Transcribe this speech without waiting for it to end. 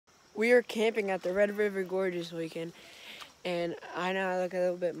We are camping at the Red River Gorge this weekend, and I know I look a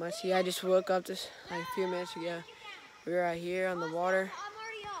little bit musty. I just woke up just like a few minutes ago. We were out here on the water.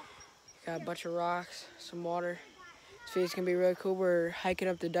 Got a bunch of rocks, some water. This video's gonna be really cool. We're hiking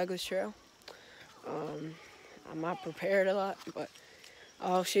up the Douglas Trail. I'm not prepared a lot, but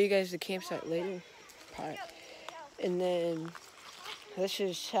I'll show you guys the campsite later. And then this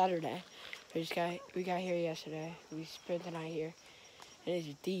is Saturday. We got here yesterday. We spent the night here. And it's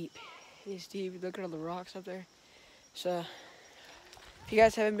deep. It's deep. Look at all the rocks up there. So, if you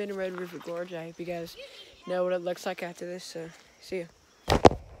guys haven't been to Red River Gorge, I hope you guys know what it looks like after this. So, see ya.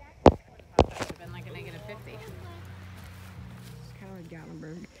 It's been like a -50. It's kind of like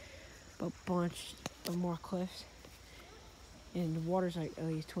Gatlinburg, but a bunch of more cliffs. And the water's like at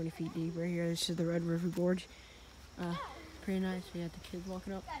least 20 feet deep right here. This is the Red River Gorge. Pretty nice. We got the kids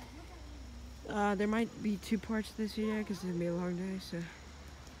walking up. There might be 2 parts to this video because it's gonna be a long day, so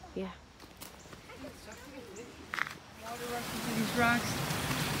yeah. Water rushing through these rocks.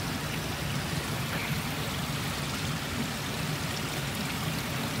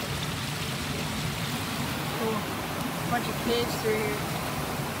 Cool. Bunch of kids through here.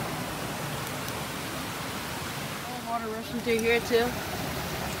 Oh, water rushing through here too.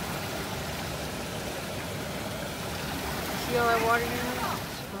 See all that water here?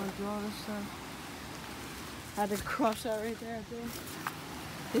 Through all this stuff. I had to cross out right there, I think.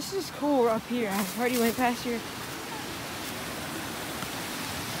 This is cool up here. I already went past here.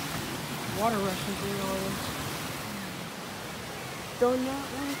 Water rushing through all this. Do not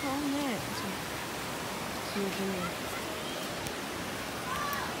want to call that. Let's see what's in there.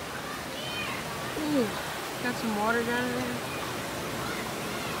 Ooh, got some water down there.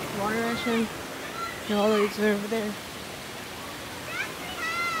 Water rushing. And all the way over there.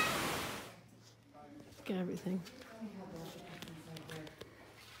 Look at everything.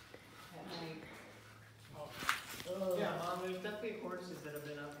 Yeah, Mom, there's definitely horses that have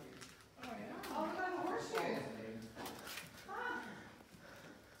been up here. Oh, yeah? Oh, we got horses.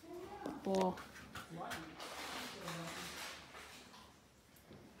 Bull.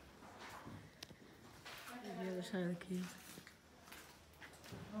 The other side of the cave.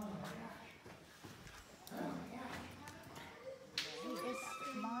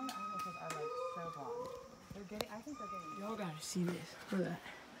 I think they're getting. Y'all gotta see this. Look at that.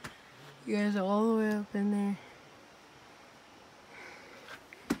 You guys are all the way up in there.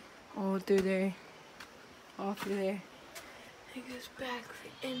 All through there. All through there. It goes back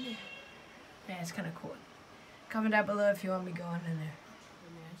in there. Yeah, it's kind of cool. Comment down below if you want me going in there.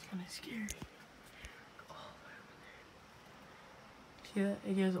 Yeah, it's kind of scary. All the way up in there. See that?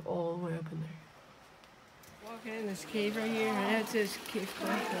 It goes all the way up in there. Walking in this cave right here. I know it's this cave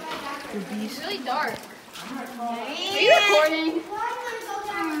called the Beast. It's really dark. Are you recording?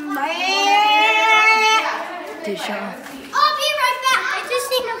 Dude, shut up. I'll be right back. I just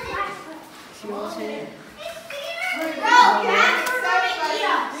need a flash. See what's in it? Bro, that's for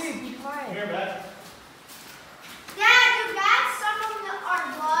Dude, be quiet. Here, Beth. Dad, you got some of our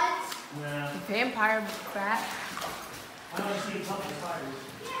bloods? Yeah. Vampire bat. I want to see a couple of fires.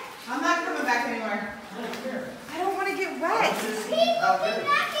 I'm not coming back anymore. I don't want to get wet. I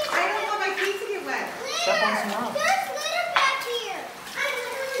don't want my feet to get wet. Step on some rocks. There's litter back here. I'm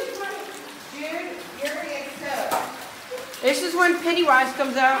literally running. Dude, you're going to get soaked. This is when Pennywise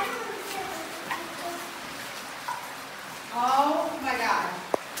comes out. Oh my God.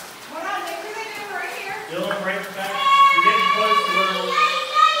 What on? What are they doing right here? Dylan, right back. You're getting close to where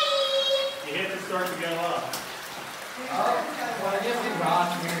you hit the start to go up. Oh, well, I guess we rock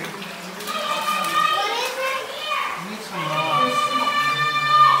here. What is right here? Need some rocks.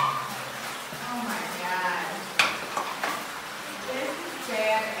 Oh my God. This is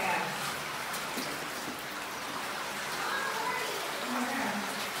badass.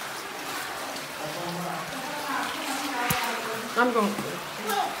 I'm going. Wait,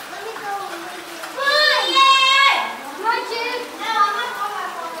 let me go. Fire! Roger. No, I'm not on my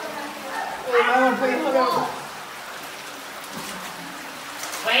phone. Wait, I want to put your hook out.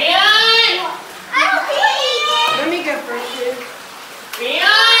 I don't think Let me go first, dude.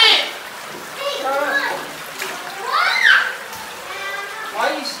 Why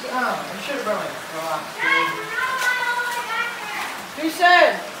are you I should have brought my rock. Who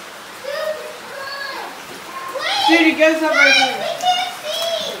said? Dude, it goes up right there.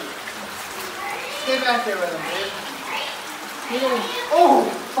 Stay back there with him, dude. Oh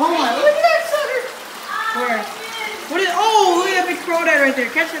my, look at that sucker. Where? What is, oh, look at that big crawdad right there.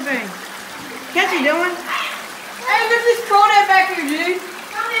 Catch that thing. Catch it, Dylan. Hey, there's this crawdad back here, dude.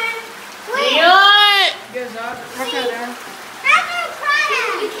 Wait. It goes up. Watch out there. That's a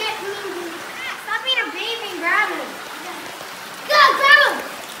crawdad. You can't move.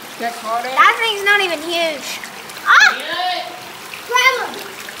 Get caught it. That thing's not even huge. Ah! Grab him.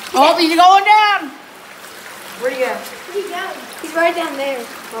 Oh, he's going down. Where'd he go? Where'd he go? He's right down there.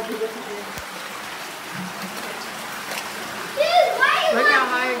 Oh, he disappeared. Dude, why are you Look how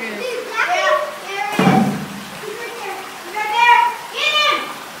high it is. Dude, there he is. He's right there. He's right there. Get him.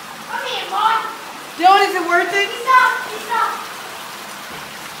 Come here, boy. Dylan, is it worth it? He's up. He's up.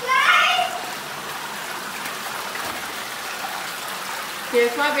 Guys. Yeah,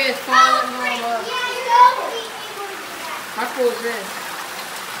 this might be as far as I'm going up. Yeah, you don't be able to do that. How cool is this?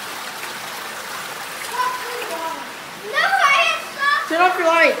 No, I have stuff. Turn off your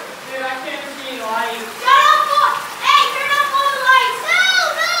light. Dude, I can't see any light. Turn off all. Hey, turn off all the lights. No.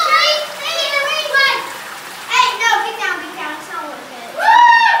 Three, they need to read lights. Hey, no, get down. It's not worth it.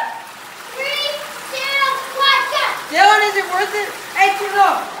 Woo! 3, 2, 1, go. Dylan, is it worth it? Hey, turn it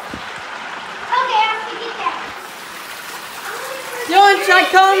off. Okay, I'm gonna get that. Dylan, try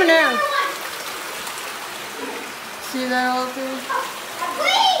calming down. See that all thing?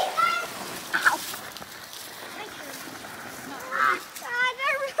 Please. Ow. God,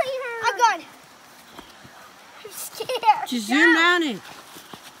 that really hurt. I'm gone. I'm scared. Just zoom down it.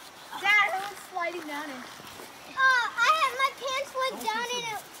 Dad, I was sliding down it. My pants went down in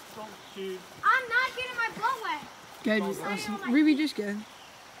it. I'm not getting my butt wet. Go, Austin. Ruby, just go.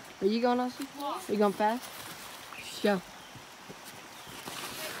 Are you going, Austin? Are you going fast? Go.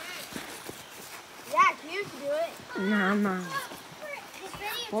 Yeah, you can do it. No, I'm not. This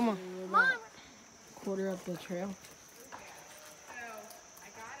video. One more. Mom. Quarter up the trail. So I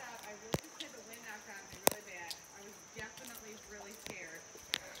got up. I really just had the wind knocked out of me really bad. I was definitely really scared.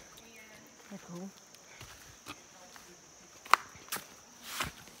 And That's cool.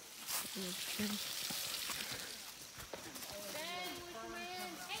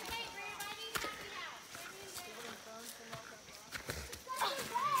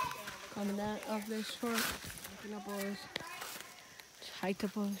 Coming down off this short, looking up all this. Just hiked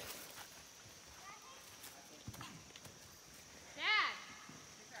up all this.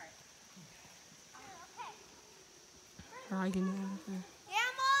 Hiking down there.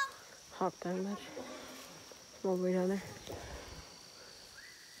 Yeah, Mom. Hop down much. All the way down there.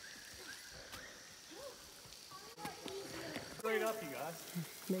 Straight up, you guys.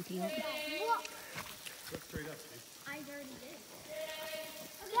 Making it. Look straight up, Steve. I already did.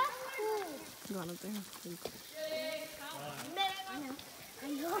 That's cool. Gone up there. Pretty cool. I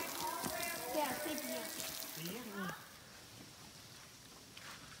know. Yeah, thank you.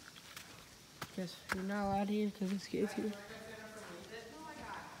 Guess you're not allowed here because it's kids here. They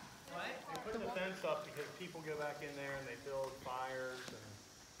put the fence up because people go back in there and they build fires and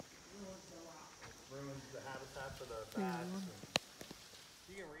it ruins the habitat for the bats.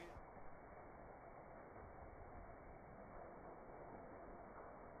 You can read it.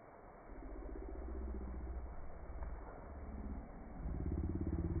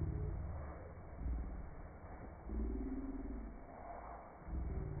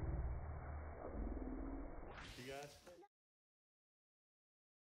 You guys?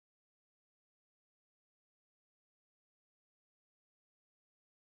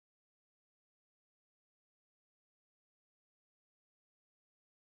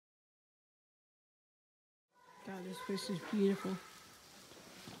 God, this place is beautiful.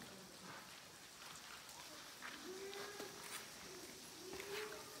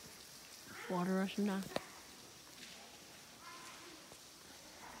 Water rushing down.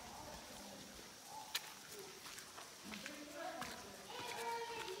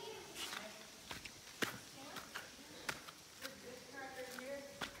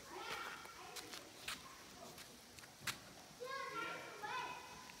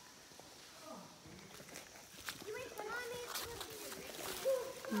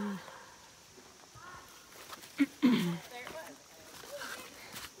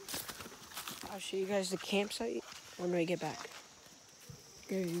 I'll show you guys the campsite when we get back.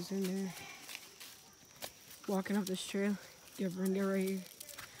 Okay, he's in there. Walking up this trail. Get Brenda right here.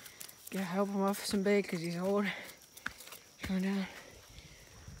 Gotta help him off some bait because he's old. He's going down.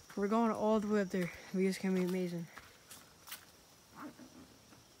 We're going all the way up there. The view's gonna be amazing.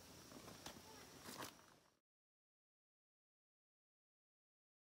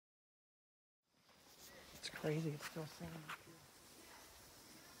 It's crazy, it's still singing.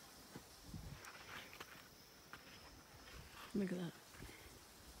 Look at that.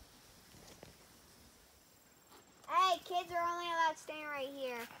 Hey, kids are only allowed staying right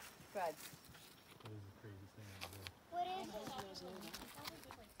here. good. That is the craziest thing I've ever done. What is it?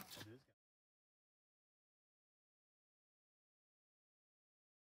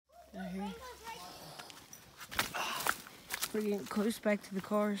 Down here. We're getting close back to the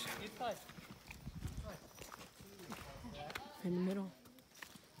cars. In the middle.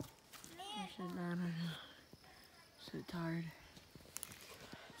 I don't know. So tired.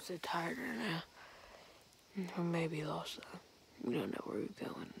 So tired right now. We may be lost though. We don't know where we're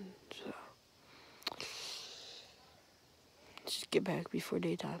going, so just get back before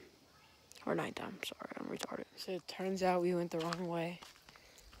daytime. Or nighttime, sorry, I'm retarded. So it turns out we went the wrong way,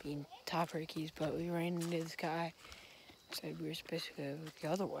 being top rickies, but we ran into this guy. Said we were supposed to go the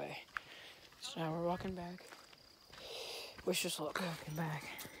other way. So now we're walking back. Wish us luck walking back.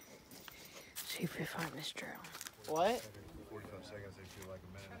 See if we find this trail. What? 45 seconds, they feel like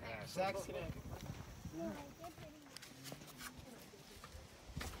a minute and a half. Zach's gonna.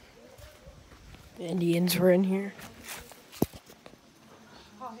 The Indians were in here.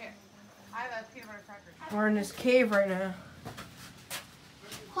 Oh, here. I have a peanut butter cracker. We're in this cave right now.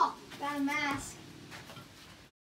 Huh, got a mask.